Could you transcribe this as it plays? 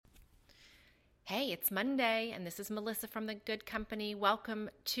Hey, it's Monday, and this is Melissa from The Good Company. Welcome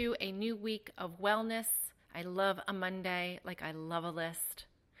to a new week of wellness. I love a Monday like I love a list.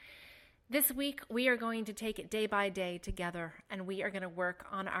 This week, we are going to take it day by day together, and we are going to work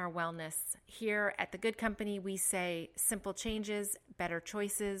on our wellness. Here at The Good Company, we say simple changes, better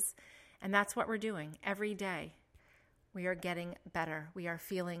choices, and that's what we're doing every day. We are getting better. We are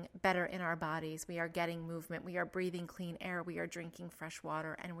feeling better in our bodies. We are getting movement. We are breathing clean air. We are drinking fresh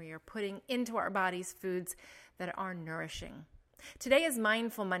water. And we are putting into our bodies foods that are nourishing. Today is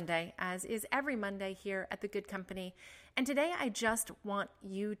Mindful Monday, as is every Monday here at The Good Company. And today I just want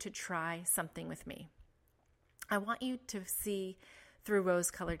you to try something with me. I want you to see through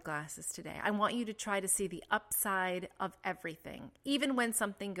rose-colored glasses today. I want you to try to see the upside of everything. Even when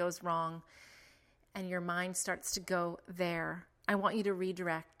something goes wrong, and your mind starts to go there, I want you to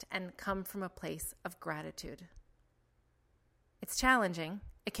redirect and come from a place of gratitude. It's challenging.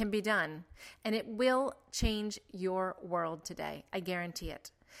 It can be done. And it will change your world today. I guarantee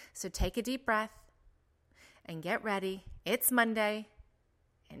it. So take a deep breath and get ready. It's Monday.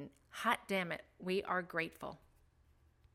 And hot damn it, we are grateful.